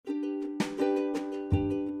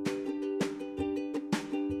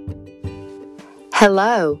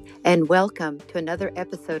Hello, and welcome to another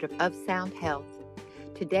episode of Sound Health.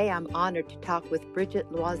 Today I'm honored to talk with Bridget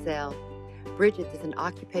Loisel. Bridget is an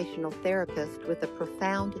occupational therapist with a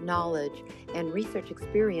profound knowledge and research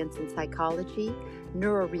experience in psychology,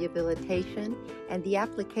 neurorehabilitation, and the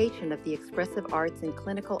application of the expressive arts in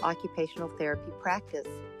clinical occupational therapy practice.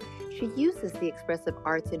 She uses the expressive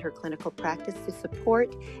arts in her clinical practice to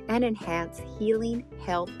support and enhance healing,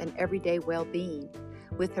 health, and everyday well-being.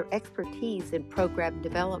 With her expertise in program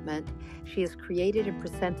development, she has created and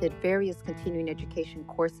presented various continuing education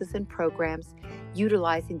courses and programs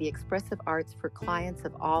utilizing the expressive arts for clients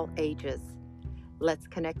of all ages. Let's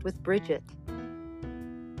connect with Bridget.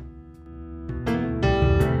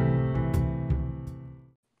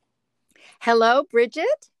 Hello,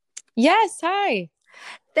 Bridget. Yes, hi.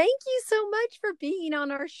 Thank you so much for being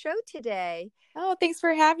on our show today. Oh, thanks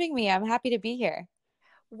for having me. I'm happy to be here.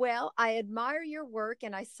 Well, I admire your work,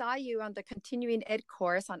 and I saw you on the continuing ed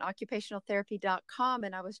course on occupationaltherapy.com,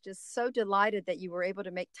 and I was just so delighted that you were able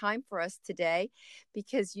to make time for us today,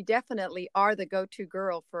 because you definitely are the go-to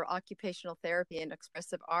girl for occupational therapy and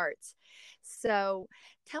expressive arts. So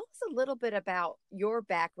tell us a little bit about your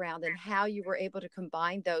background and how you were able to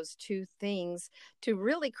combine those two things to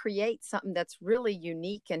really create something that's really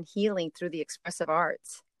unique and healing through the expressive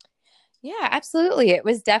arts. Yeah, absolutely. It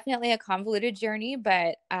was definitely a convoluted journey,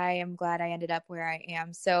 but I am glad I ended up where I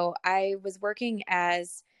am. So I was working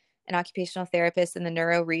as an occupational therapist in the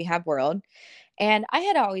neuro rehab world, and I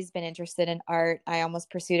had always been interested in art. I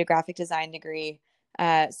almost pursued a graphic design degree.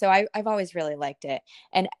 So I've always really liked it.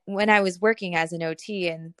 And when I was working as an OT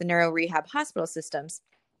in the neuro rehab hospital systems,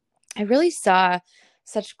 I really saw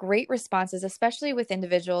such great responses, especially with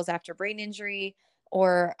individuals after brain injury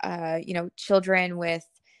or, children with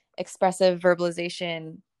expressive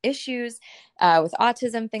verbalization issues, with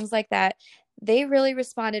autism, things like that. They really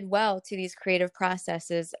responded well to these creative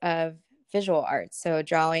processes of visual arts, so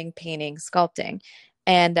drawing, painting, sculpting.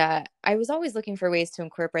 And I was always looking for ways to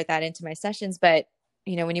incorporate that into my sessions. But,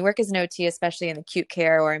 when you work as an OT, especially in acute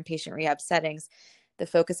care or inpatient rehab settings, the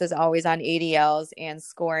focus is always on ADLs and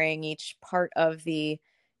scoring each part of the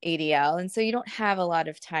ADL. And so you don't have a lot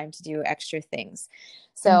of time to do extra things.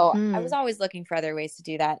 So I was always looking for other ways to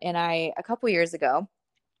do that. And a couple years ago,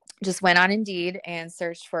 just went on Indeed and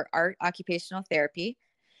searched for art occupational therapy.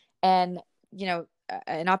 And,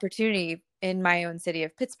 an opportunity in my own city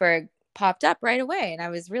of Pittsburgh popped up right away. And I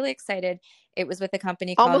was really excited. It was with a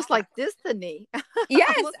company called Almost like destiny.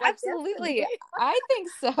 Yes, Almost like absolutely. destiny. I think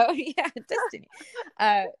so. Yeah, destiny.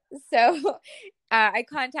 Uh, so I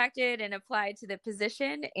contacted and applied to the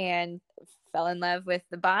position and fell in love with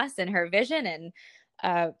the boss and her vision. And,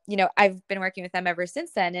 I've been working with them ever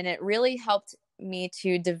since then. And it really helped me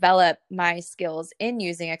to develop my skills in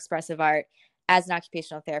using expressive art as an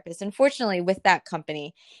occupational therapist. Unfortunately, with that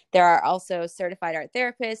company, there are also certified art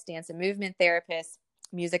therapists, dance and movement therapists,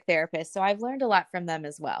 music therapists. So I've learned a lot from them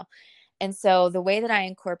as well. And so the way that I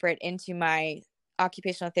incorporate into my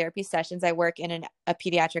occupational therapy sessions, I work in a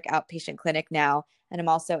pediatric outpatient clinic now, and I'm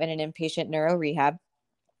also in an inpatient neuro rehab.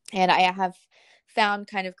 And I have found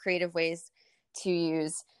kind of creative ways to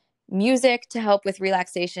use music to help with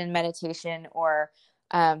relaxation, meditation, or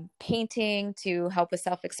painting to help with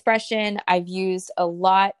self-expression. I've used a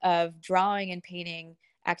lot of drawing and painting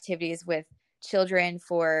activities with children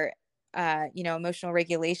for, emotional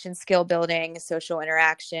regulation, skill building, social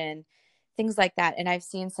interaction, things like that. And I've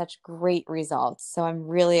seen such great results. So I'm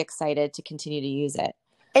really excited to continue to use it.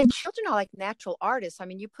 And children are like natural artists. I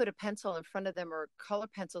mean, you put a pencil in front of them or color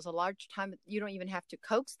pencils a large time, you don't even have to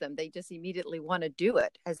coax them. They just immediately want to do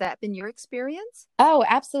it. Has that been your experience? Oh,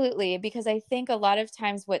 absolutely. Because I think a lot of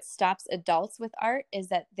times what stops adults with art is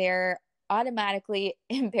that they're automatically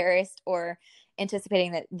embarrassed or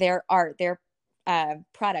anticipating that their art, their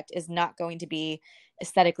product is not going to be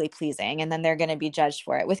aesthetically pleasing. And then they're going to be judged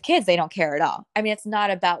for it. With kids, they don't care at all. I mean, it's not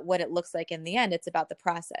about what it looks like in the end. It's about the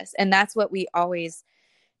process. And that's what we always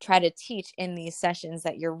try to teach in these sessions,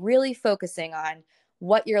 that you're really focusing on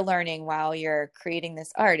what you're learning while you're creating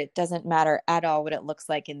this art. It doesn't matter at all what it looks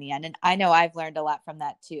like in the end. And I know I've learned a lot from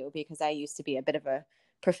that too, because I used to be a bit of a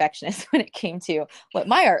perfectionist when it came to what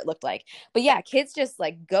my art looked like. But yeah, kids just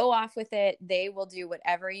like go off with it. They will do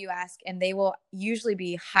whatever you ask, and they will usually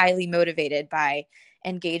be highly motivated by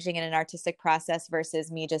engaging in an artistic process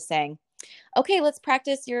versus me just saying, okay, let's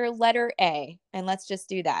practice your letter A and let's just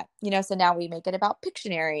do that. So now we make it about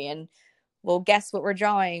Pictionary and we'll guess what we're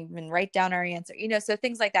drawing and write down our answer, so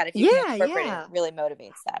things like that. If you can incorporate it, it really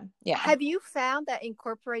motivates them. Yeah. Have you found that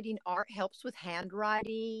incorporating art helps with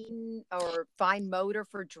handwriting or fine motor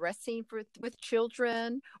for dressing with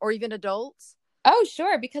children or even adults? Oh,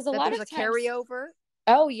 sure. Because a that lot there's of a times, carryover?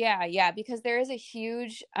 oh yeah, yeah, because there is a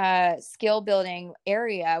huge skill building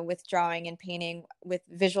area with drawing and painting with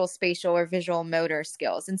visual spatial or visual motor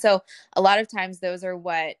skills. And so a lot of times those are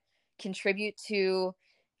what contribute to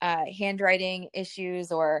handwriting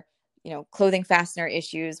issues or clothing fastener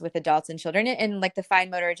issues with adults and children. And like the fine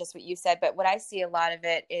motor, just what you said, but what I see a lot of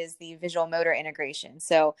it is the visual motor integration.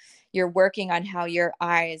 So you're working on how your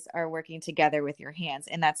eyes are working together with your hands,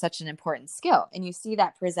 and that's such an important skill. And you see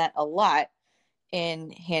that present a lot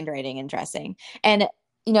in handwriting and dressing. And,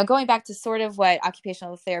 going back to sort of what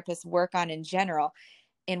occupational therapists work on in general,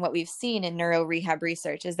 and what we've seen in neuro rehab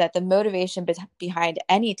research is that the motivation behind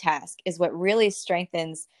any task is what really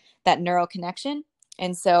strengthens that neural connection.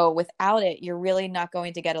 And so without it, you're really not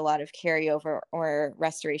going to get a lot of carryover or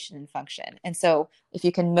restoration in function. And so if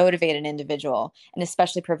you can motivate an individual and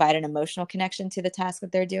especially provide an emotional connection to the task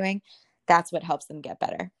that they're doing, that's what helps them get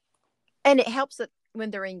better. And it helps that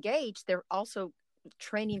when they're engaged, they're also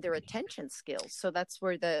training their attention skills. So that's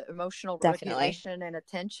where the emotional Definitely. regulation and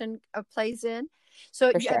attention plays in.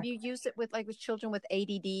 So For have sure. you used it with children with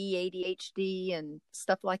ADD, ADHD, and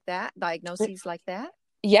stuff like that, diagnoses like that?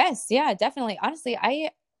 Yes, yeah, definitely. Honestly,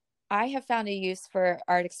 I have found a use for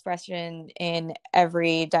art expression in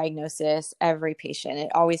every diagnosis, every patient.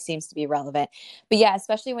 It always seems to be relevant. But yeah,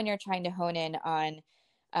 especially when you're trying to hone in on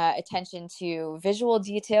attention to visual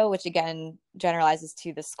detail, which again generalizes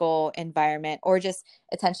to the skull environment, or just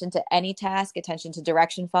attention to any task, attention to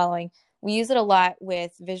direction following. We use it a lot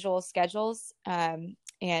with visual schedules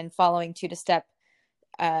and following 2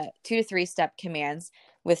 to 3 step commands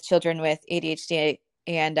with children with ADHD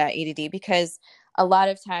and ADD, because a lot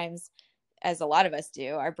of times, as a lot of us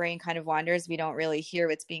do, our brain kind of wanders. We don't really hear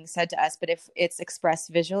what's being said to us. But if it's expressed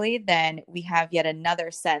visually, then we have yet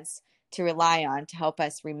another sense to rely on to help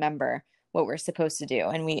us remember what we're supposed to do.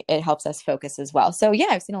 And it helps us focus as well. So yeah,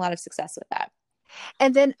 I've seen a lot of success with that.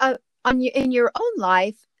 And then in your own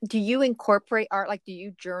life, do you incorporate art? Like, do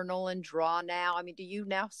you journal and draw now? I mean, do you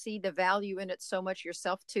now see the value in it so much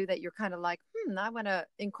yourself too that you're kind of like, I want to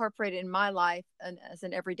incorporate it in my life and as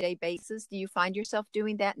an everyday basis? Do you find yourself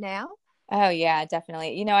doing that now? Oh yeah,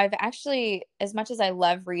 definitely. I've actually, as much as I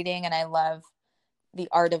love reading and I love the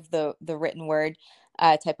art of the written word,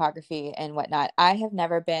 typography and whatnot, I have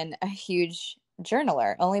never been a huge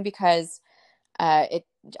journaler, only because it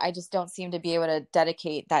I just don't seem to be able to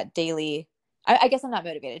dedicate that daily. I guess I'm not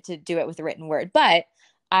motivated to do it with a written word, but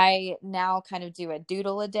I now kind of do a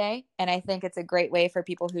doodle a day, and I think it's a great way for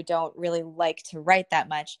people who don't really like to write that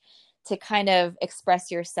much to kind of express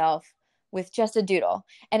yourself with just a doodle.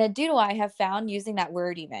 And a doodle, I have found, using that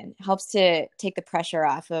word even helps to take the pressure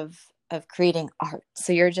off of creating art.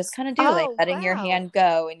 So you're just kind of doodling, Oh, letting your wow. hand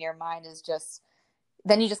go, and your mind is just,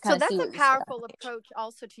 then you just kind So of see that's a what you see on powerful the page. approach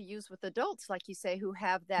also to use with adults, like you say, who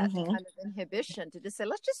have that Mm-hmm. kind of inhibition to just say,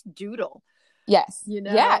 let's just doodle, Yes. you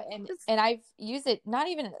Yeah. know? And Just, and I've used it not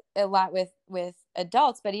even a lot with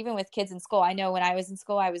adults, but even with kids in school. I know when I was in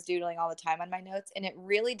school, I was doodling all the time on my notes, and it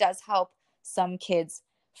really does help some kids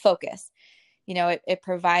focus. It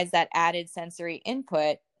provides that added sensory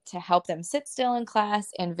input to help them sit still in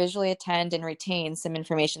class and visually attend and retain some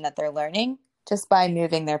information that they're learning just by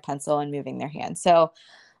moving their pencil and moving their hand. So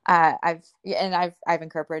I've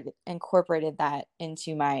incorporated that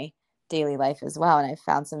into my daily life as well, and I've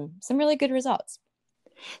found some really good results.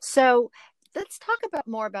 so let's talk about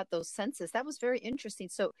more about those senses. That was very interesting.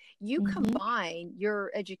 So you Hmm. combine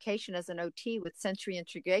your education as an OT with sensory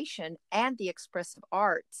integration and the expressive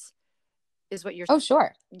arts is what you're, Oh,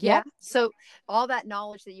 sure. yeah. Yep. So all that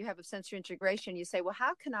knowledge that you have of sensory integration, you say, well,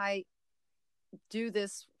 how can I do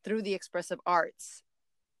this through the expressive arts?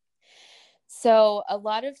 So a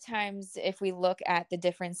lot of times, if we look at the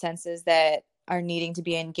different senses that are needing to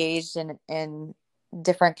be engaged in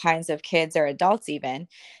different kinds of kids or adults, even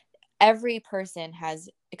every person has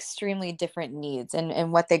extremely different needs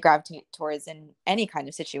and what they gravitate towards in any kind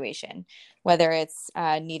of situation, whether it's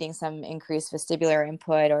needing some increased vestibular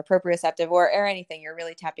input or proprioceptive or anything. You're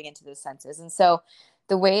really tapping into those senses. And so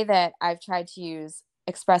the way that I've tried to use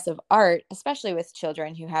expressive art, especially with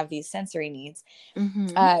children who have these sensory needs,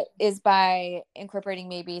 Mm-hmm. is by incorporating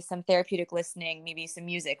maybe some therapeutic listening, maybe some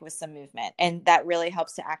music with some movement. And that really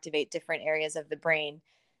helps to activate different areas of the brain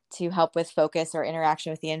to help with focus or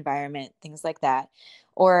interaction with the environment, things like that.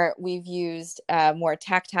 Or we've used more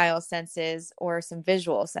tactile senses or some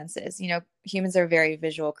visual senses. Humans are very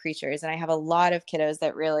visual creatures, and I have a lot of kiddos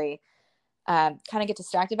that really kind of get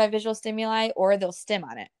distracted by visual stimuli, or they'll stim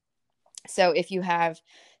on it. So if you have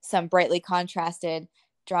some brightly contrasted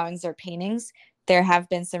drawings or paintings, there have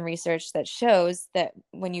been some research that shows that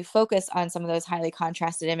when you focus on some of those highly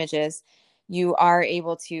contrasted images, you are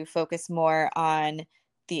able to focus more on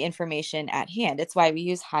the information at hand. It's why we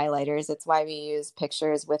use highlighters. It's why we use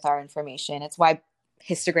pictures with our information. It's why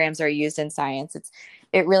histograms are used in science.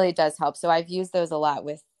 It really does help. So I've used those a lot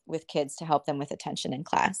with kids to help them with attention in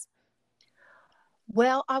class.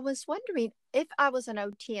 Well, I was wondering if I was an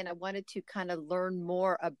OT and I wanted to kind of learn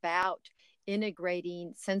more about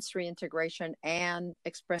integrating sensory integration and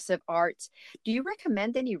expressive arts, do you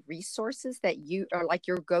recommend any resources that you are like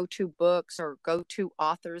your go-to books or go-to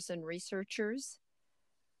authors and researchers?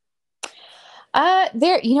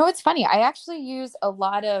 It's funny. I actually use a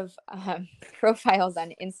lot of profiles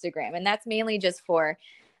on Instagram, and that's mainly just for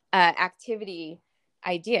activity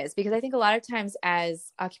ideas, because I think a lot of times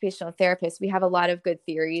as occupational therapists, we have a lot of good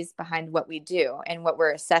theories behind what we do and what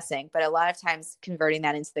we're assessing. But a lot of times converting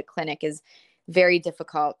that into the clinic is very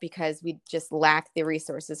difficult because we just lack the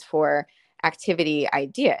resources for activity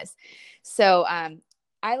ideas. So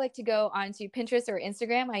I like to go onto Pinterest or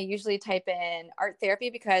Instagram. I usually type in art therapy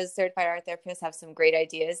because certified art therapists have some great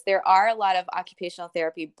ideas. There are a lot of occupational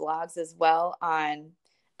therapy blogs as well on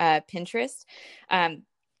Pinterest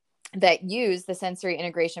that use the sensory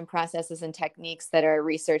integration processes and techniques that are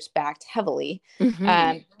research backed heavily.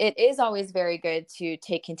 Mm-hmm. It is always very good to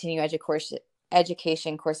take continuing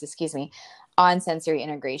education courses, on sensory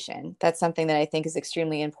integration. That's something that I think is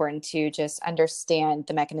extremely important to just understand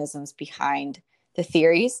the mechanisms behind the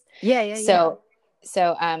theories. Yeah.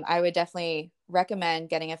 So I would definitely recommend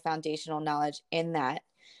getting a foundational knowledge in that.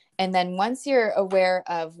 And then once you're aware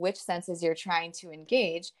of which senses you're trying to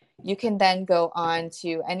engage, you can then go on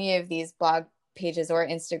to any of these blog pages or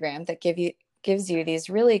Instagram that gives you these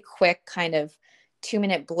really quick kind of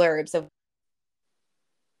 2-minute blurbs of.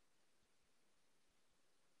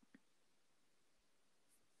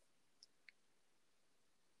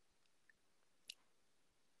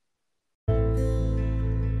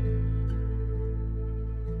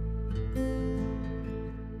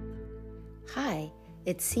 Hi,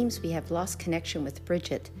 it seems we have lost connection with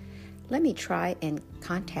Bridget. Let me try and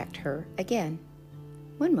contact her again.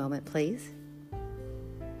 One moment, please.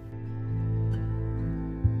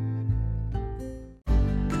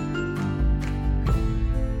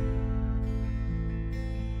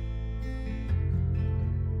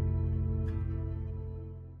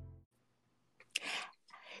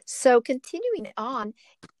 So continuing on,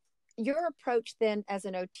 your approach then as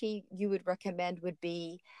an OT you would recommend would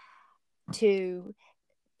be to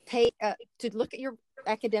to look at your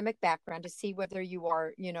academic background to see whether you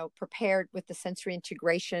are, prepared with the sensory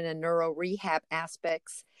integration and neuro rehab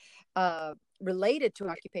aspects related to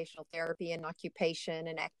occupational therapy and occupation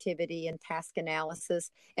and activity and task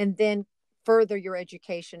analysis, and then further your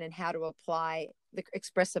education in how to apply the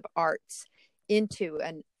expressive arts into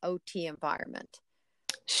an OT environment.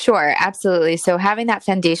 Sure, absolutely. So having that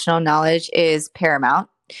foundational knowledge is paramount.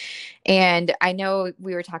 And I know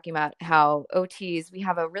we were talking about how OTs, we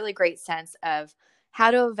have a really great sense of how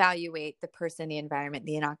to evaluate the person, the environment,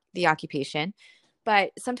 the occupation.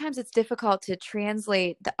 But sometimes it's difficult to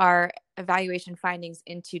translate our evaluation findings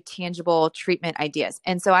into tangible treatment ideas.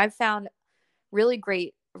 And so I've found really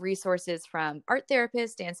great resources from art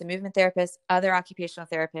therapists, dance and movement therapists, other occupational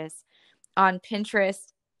therapists on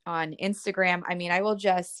Pinterest, on Instagram. I mean, I will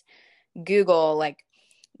just Google like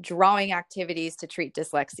drawing activities to treat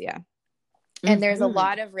dyslexia. And there's a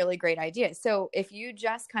lot of really great ideas. So if you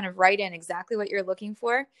just kind of write in exactly what you're looking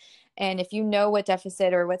for, and if you know what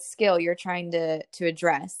deficit or what skill you're trying to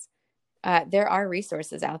address, there are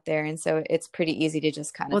resources out there. And so it's pretty easy to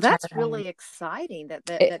just kind of Well, that's really exciting that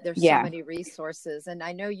there's so many resources. And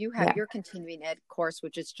I know you have your continuing ed course,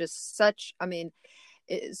 which is just such,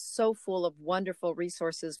 it is so full of wonderful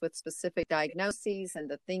resources with specific diagnoses and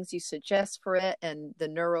the things you suggest for it and the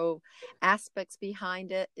neuro aspects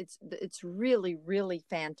behind it. It's really, really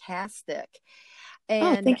fantastic.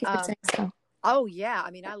 And thank you for saying so. Oh yeah,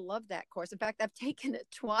 I love that course. In fact, I've taken it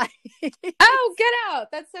twice. Oh, get out!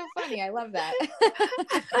 That's so funny. I love that.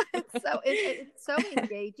 It's so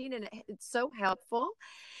engaging and it's so helpful.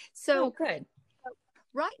 So good.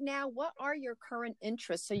 Right now, what are your current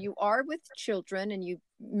interests? So you are with children and you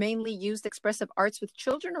mainly use expressive arts with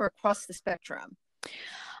children or across the spectrum?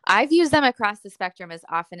 I've used them across the spectrum as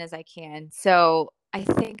often as I can. So I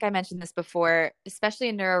think I mentioned this before, especially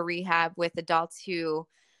in neuro rehab with adults who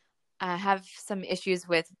have some issues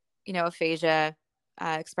with, aphasia,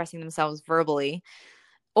 expressing themselves verbally,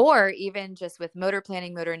 or even just with motor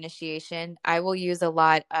planning, motor initiation. I will use a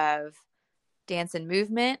lot of dance and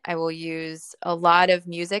movement. I will use a lot of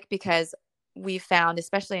music because we found,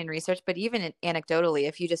 especially in research, but even anecdotally,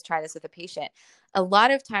 if you just try this with a patient, a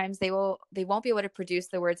lot of times they won't be able to produce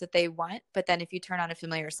the words that they want, but then if you turn on a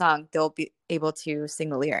familiar song, they'll be able to sing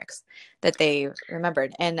the lyrics that they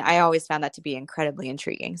remembered. And I always found that to be incredibly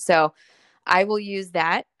intriguing. So I will use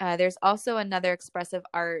that. There's also another expressive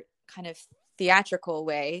art kind of theatrical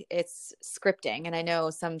way. It's scripting. And I know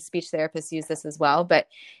some speech therapists use this as well, but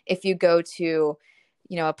if you go to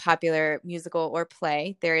a popular musical or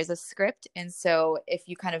play, there is a script. And so if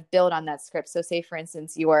you kind of build on that script, so say for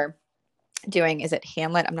instance, you're doing, is it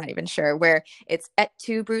Hamlet? I'm not even sure, where it's et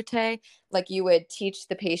tu Brute, like you would teach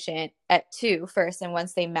the patient et tu first. And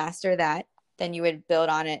once they master that, then you would build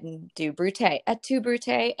on it and do Brute, et tu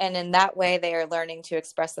Brute. And in that way, they are learning to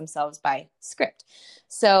express themselves by script.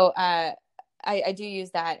 So, I do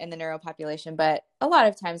use that in the neuro population, but a lot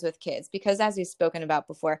of times with kids, because as we've spoken about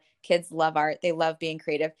before, kids love art. They love being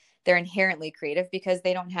creative. They're inherently creative because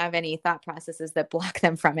they don't have any thought processes that block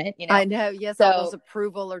them from it. I know. Yes. So, all those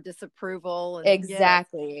approval or disapproval. And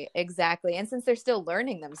exactly. And since they're still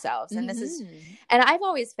learning themselves, and and I've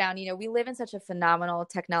always found, we live in such a phenomenal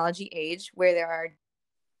technology age where there are.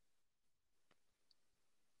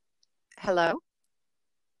 Hello.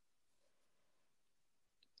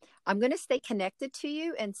 I'm going to stay connected to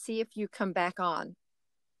you and see if you come back on.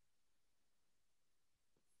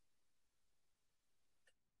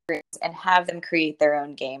 And have them create their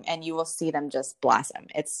own game, and you will see them just blossom.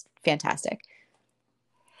 It's fantastic.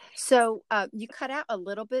 So you cut out a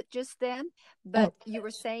little bit just then, but you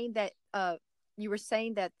were saying that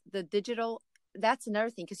the digital, that's another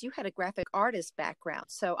thing, because you had a graphic artist background.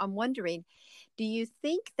 So I'm wondering, do you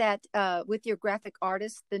think that with your graphic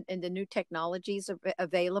artist and the new technologies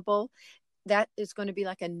available, that is going to be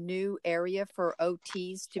like a new area for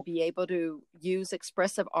OTs to be able to use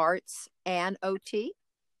expressive arts and OT?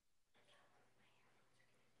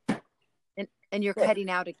 And you're cutting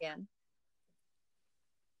out again.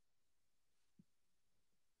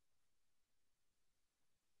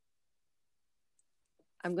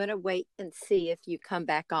 I'm going to wait and see if you come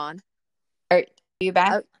back on. Are you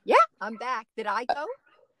back? Oh, yeah, I'm back. Did I go?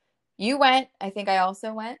 You went. I think I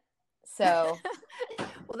also went. So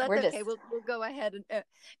well, that's okay. We'll go ahead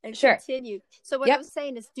and sure. Continue. So what I was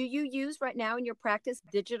saying is, do you use right now in your practice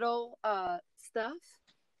digital stuff?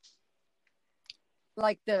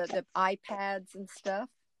 Like the iPads and stuff?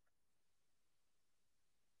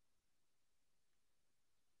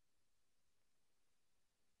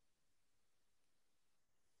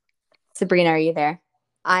 Sabrina, are you there?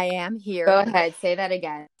 I am here. Go ahead. Say that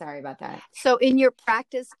again. Sorry about that. So in your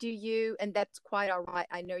practice, do you, and that's quite all right.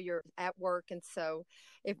 I know you're at work. And so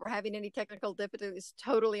if we're having any technical difficulties,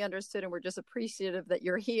 totally understood. And we're just appreciative that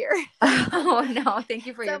you're here. Oh, no. Thank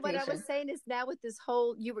you for your patience. So what I was saying is, now with this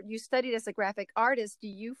whole, you studied as a graphic artist, do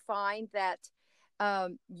you find that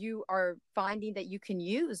you are finding that you can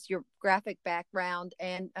use your graphic background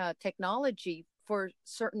and technology for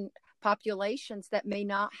certain populations that may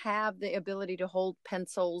not have the ability to hold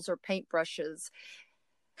pencils or paintbrushes?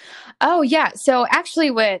 Oh, yeah. So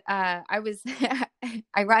actually what I was,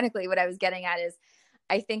 ironically, what I was getting at is,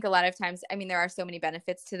 I think a lot of times, I mean, there are so many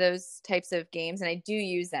benefits to those types of games, and I do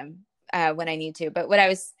use them when I need to. But what I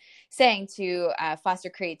was saying to foster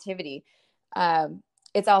creativity,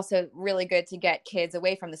 it's also really good to get kids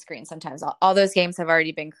away from the screen. Sometimes all those games have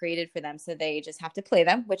already been created for them, so they just have to play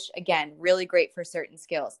them, which, again, really great for certain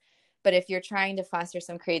skills. But if you're trying to foster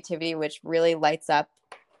some creativity, which really lights up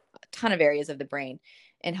a ton of areas of the brain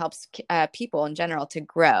and helps people in general to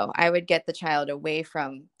grow, I would get the child away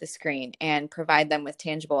from the screen and provide them with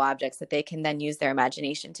tangible objects that they can then use their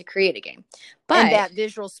imagination to create a game. But and that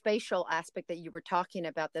visual spatial aspect that you were talking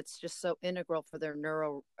about, that's just so integral for their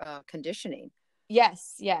neuro conditioning.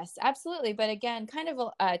 Yes, absolutely. But again, kind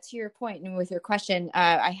of to your point and with your question,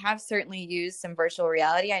 I have certainly used some virtual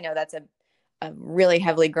reality. I know that's a really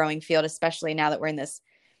heavily growing field, especially now that we're in this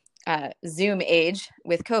Zoom age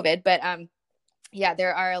with COVID. But yeah,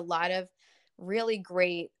 there are a lot of really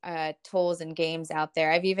great tools and games out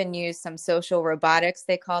there. I've even used some social robotics,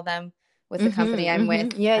 they call them, with the company I'm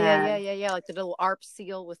with. Yeah. Like the little ARP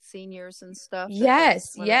seal with seniors and stuff.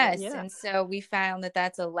 Yes. Yeah. And so we found that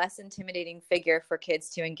that's a less intimidating figure for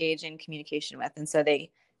kids to engage in communication with. And so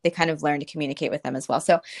they kind of learn to communicate with them as well.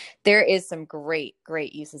 So there is some great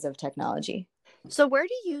uses of technology. So where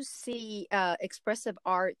do you see expressive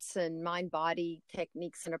arts and mind-body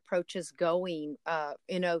techniques and approaches going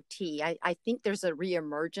in OT? I think there's a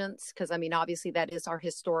reemergence, because, I mean, obviously that is our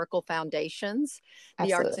historical foundations,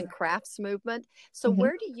 the arts and crafts movement. So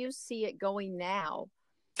where do you see it going now?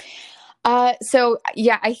 So,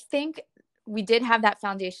 yeah, I think we did have that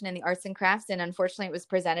foundation in the arts and crafts, and unfortunately it was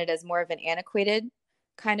presented as more of an antiquated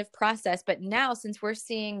kind of process. But now, since we're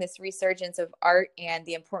seeing this resurgence of art and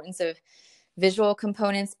the importance of visual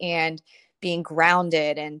components and being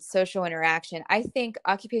grounded and social interaction, I think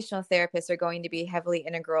occupational therapists are going to be heavily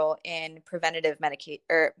integral in preventative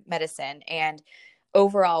medicine and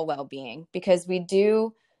overall well-being, because we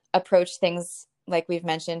do approach things, like we've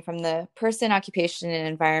mentioned, from the person, occupation, and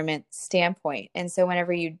environment standpoint. And so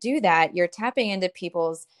whenever you do that, you're tapping into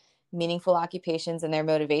people's meaningful occupations and their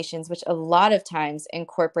motivations, which a lot of times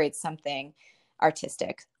incorporates something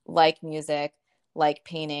artistic, like music, like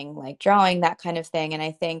painting, like drawing, that kind of thing. And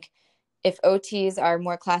I think if OTs are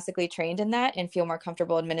more classically trained in that and feel more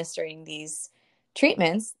comfortable administering these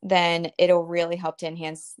treatments, then it'll really help to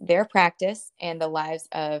enhance their practice and the lives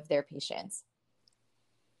of their patients.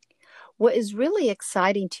 What is really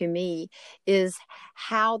exciting to me is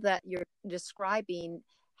how that you're describing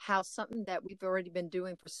how something that we've already been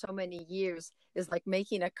doing for so many years is like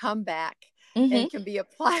making a comeback and can be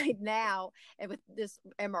applied now. And with this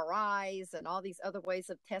MRIs and all these other ways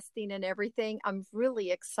of testing and everything, I'm really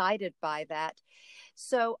excited by that.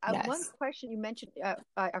 So one Yes. question you mentioned,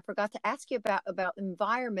 I forgot to ask you about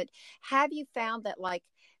environment. Have you found that like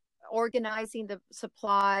organizing the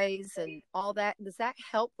supplies and all that, does that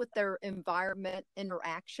help with their environment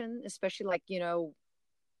interaction, especially like,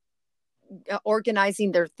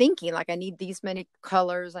 organizing their thinking, like I need these many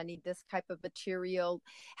colors, I need this type of material?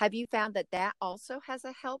 Have you found that that also has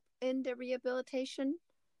a help in the rehabilitation?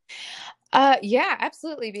 Yeah,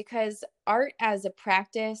 absolutely. Because art as a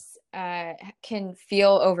practice can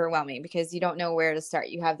feel overwhelming because you don't know where to start.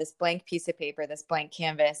 You have this blank piece of paper, this blank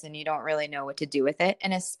canvas, and you don't really know what to do with it.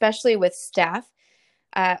 And especially with staff,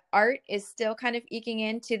 art is still kind of eking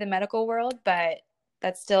into the medical world, but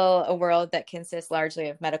that's still a world that consists largely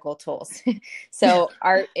of medical tools. So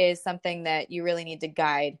art is something that you really need to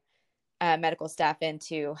guide medical staff in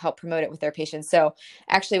to help promote it with their patients. So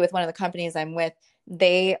actually, with one of the companies I'm with,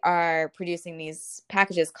 they are producing these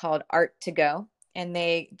packages called Art to Go, and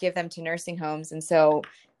they give them to nursing homes. And so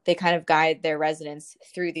they kind of guide their residents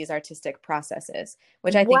through these artistic processes,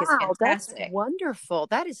 which I think is Wow, that's fantastic. wonderful.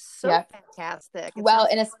 That is so Yep. fantastic. Well,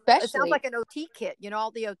 and It sounds especially like an OT kit, all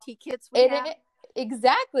the OT kits we have. it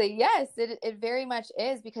exactly, yes, it very much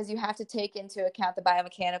is, because you have to take into account the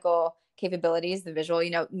biomechanical capabilities, the visual,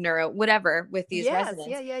 neuro, whatever, with these Yes,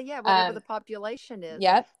 residents. yeah. Whatever the population is.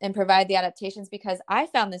 Yep, and provide the adaptations, because I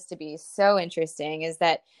found this to be so interesting is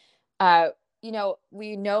that uh,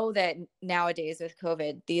 we know that nowadays with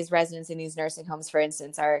COVID, these residents in these nursing homes, for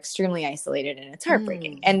instance, are extremely isolated, and it's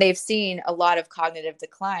heartbreaking. And they've seen a lot of cognitive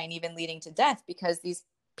decline, even leading to death, because these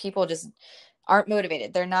people just aren't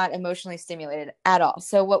motivated. They're not emotionally stimulated at all.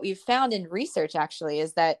 So what we've found in research actually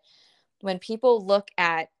is that when people look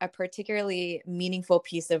at a particularly meaningful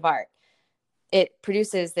piece of art, it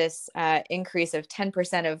produces this increase of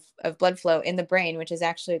 10% of blood flow in the brain, which is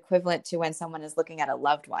actually equivalent to when someone is looking at a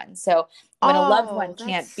loved one. So when a loved one That's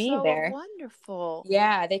can't be so there, wonderful.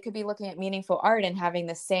 yeah, they could be looking at meaningful art and having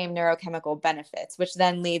the same neurochemical benefits, which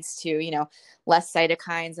then leads to, less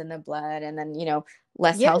cytokines in the blood, and then,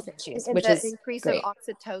 less Yes, health issues, and which the is increase of great.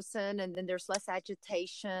 oxytocin, and then there's less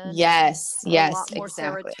agitation and Yes, a lot yes, more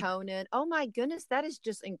exactly. serotonin. Oh my goodness, that is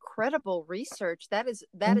just incredible research. That is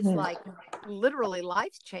Mhm. like literally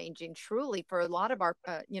life changing, truly, for a lot of our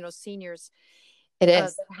seniors It that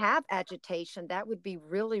is. have agitation. That would be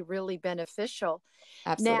really, really beneficial.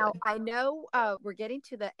 Now, Absolutely. I know we're getting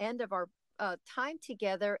to the end of our time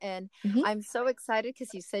together, and Mhm. I'm so excited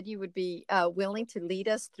because you said you would be willing to lead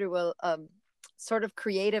us through a sort of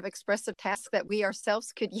creative, expressive task that we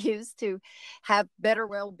ourselves could use to have better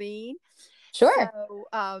well-being. Sure. So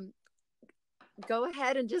go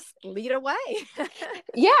ahead and just lead away.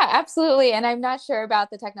 Yeah, absolutely. And I'm not sure about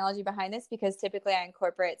the technology behind this, because typically I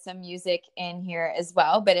incorporate some music in here as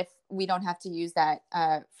well. But if we don't have to use that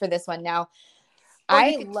for this one now, Or you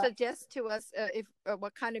I could love. suggest to us if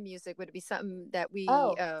what kind of music would it be? Something that we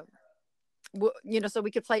Oh, so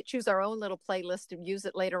we could choose our own little playlist and use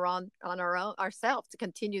it later on our own ourselves to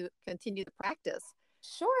continue the practice.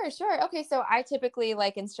 sure. Okay, so I typically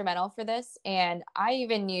like instrumental for this, and I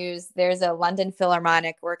even there's a London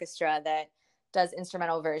Philharmonic Orchestra that does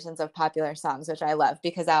instrumental versions of popular songs, which I love,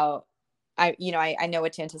 because I know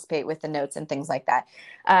what to anticipate with the notes and things like that.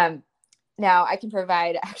 Um, Now I can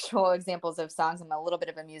provide actual examples of songs. I'm a little bit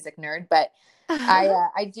of a music nerd, but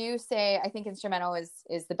I do say I think instrumental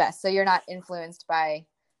is the best. So you're not influenced by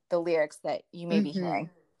the lyrics that you may be Hmm. hearing.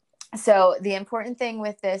 So the important thing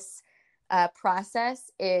with this process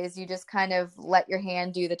is you just kind of let your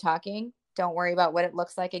hand do the talking. Don't worry about what it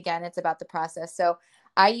looks like. Again, it's about the process. So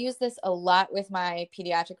I use this a lot with my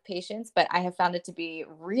pediatric patients, but I have found it to be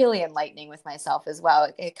really enlightening with myself as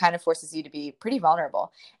well. It kind of forces you to be pretty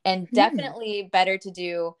vulnerable, and definitely better to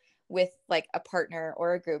do with like a partner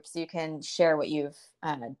or a group so you can share what you've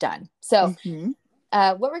done. So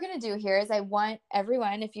what we're going to do here is I want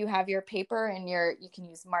everyone, if you have your paper and you can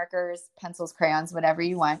use markers, pencils, crayons, whatever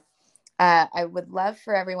you want. I would love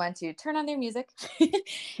for everyone to turn on their music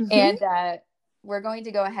and we're going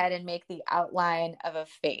to go ahead and make the outline of a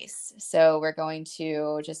face. So we're going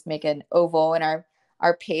to just make an oval in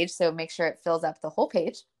our page. So make sure it fills up the whole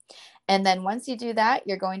page. And then once you do that,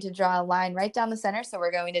 you're going to draw a line right down the center. So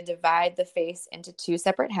we're going to divide the face into two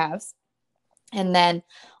separate halves. And then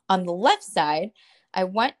on the left side, I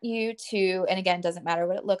want you to, and again, doesn't matter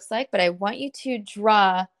what it looks like, but I want you to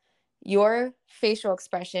draw your facial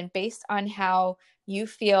expression based on how you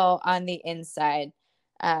feel on the inside.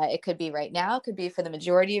 It could be right now, it could be for the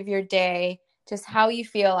majority of your day, just how you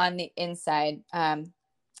feel on the inside.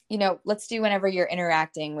 Let's do whenever you're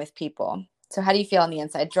interacting with people. So how do you feel on the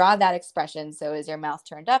inside? Draw that expression. So is your mouth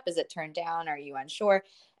turned up? Is it turned down? Are you unsure?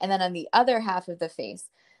 And then on the other half of the face,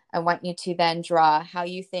 I want you to then draw how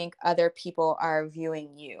you think other people are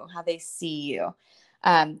viewing you, how they see you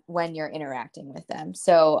when you're interacting with them.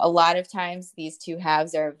 So a lot of times these two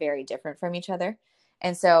halves are very different from each other.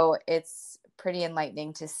 And so it's pretty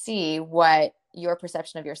enlightening to see what your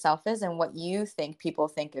perception of yourself is and what you think people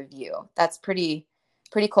think of you. That's pretty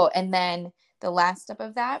cool. And then the last step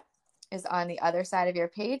of that is on the other side of your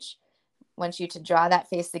page. I want you to draw that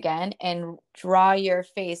face again and draw your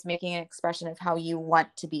face, making an expression of how you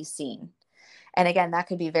want to be seen. And again, that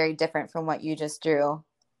could be very different from what you just drew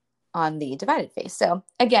on the divided face. So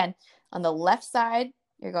again, on the left side,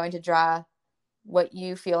 you're going to draw what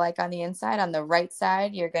you feel like on the inside. On the right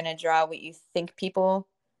side, you're going to draw what you think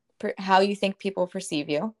how you think people perceive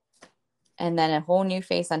you. And then a whole new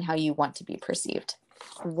face on how you want to be perceived.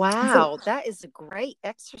 Wow, that is a great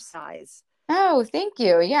exercise. Oh, thank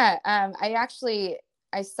you. Yeah.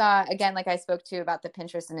 I saw, again, like I spoke to you about the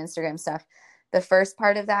Pinterest and Instagram stuff. The first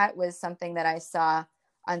part of that was something that I saw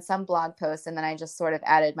on some blog post, and then I just sort of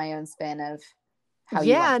added my own spin of how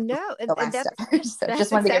you want and that's, so that's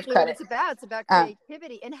just wanted to give exactly credit. what it's about. It's about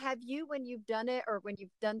creativity. And have you, when you've done it or when you've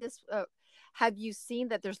done this, have you seen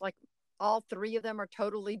that there's like all three of them are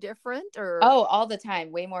totally different? Or all the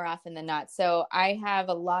time, way more often than not. So I have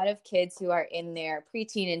a lot of kids who are in their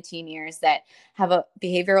preteen and teen years that have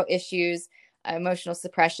behavioral issues, emotional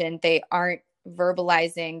suppression. They aren't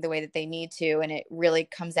verbalizing the way that they need to, and it really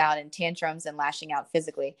comes out in tantrums and lashing out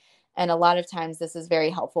physically. And a lot of times this is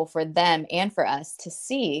very helpful for them and for us to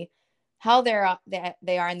see how they are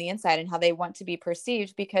on the inside and how they want to be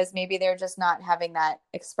perceived, because maybe they're just not having that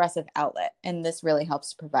expressive outlet. And this really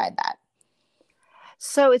helps to provide that.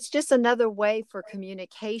 So it's just another way for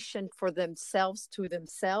communication for themselves to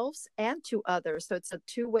themselves and to others. So it's a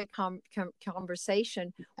two-way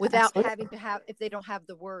conversation without having to have, if they don't have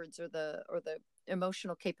the words or the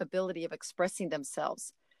emotional capability of expressing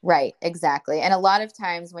themselves. Right, exactly. And a lot of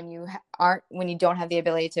times when you don't have the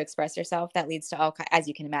ability to express yourself, that leads to as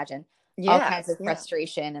you can imagine, all kinds of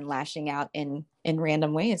frustration and lashing out in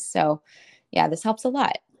random ways. So yeah, this helps a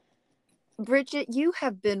lot. Bridget, you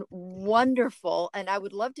have been wonderful, and I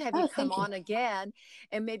would love to have you come on again,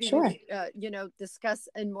 and maybe we could, discuss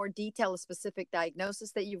in more detail a specific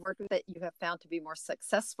diagnosis that you've worked with that you have found to be more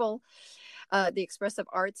successful, the expressive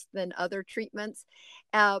arts than other treatments.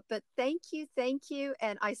 But thank you,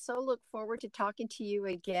 and I so look forward to talking to you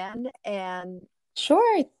again. And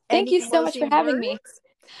sure, thank you so much for having me.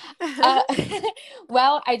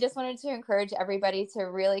 Well, I just wanted to encourage everybody to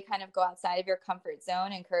really kind of go outside of your comfort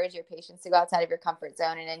zone, encourage your patients to go outside of your comfort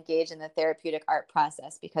zone and engage in the therapeutic art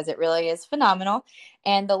process, because it really is phenomenal.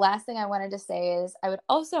 And the last thing I wanted to say is I would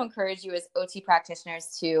also encourage you as OT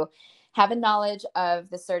practitioners to have a knowledge of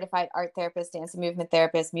the certified art therapist, dance and movement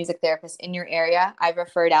therapist, music therapist in your area. I've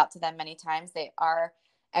referred out to them many times. They are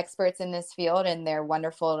experts in this field, and they're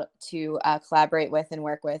wonderful to collaborate with and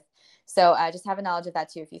work with. So just have a knowledge of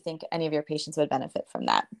that too, if you think any of your patients would benefit from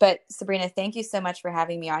that. But Sabrina, thank you so much for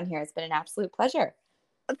having me on here. It's been an absolute pleasure.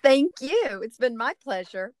 Thank you. It's been my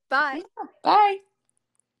pleasure. Bye. Bye.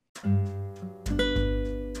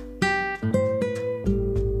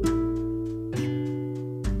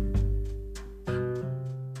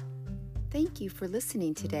 Thank you for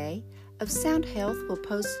listening today. Of Sound Health will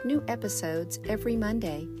post new episodes every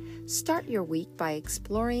Monday. Start your week by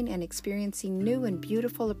exploring and experiencing new and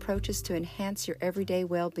beautiful approaches to enhance your everyday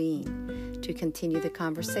well-being. To continue the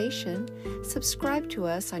conversation, subscribe to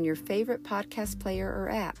us on your favorite podcast player or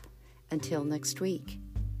app. Until next week.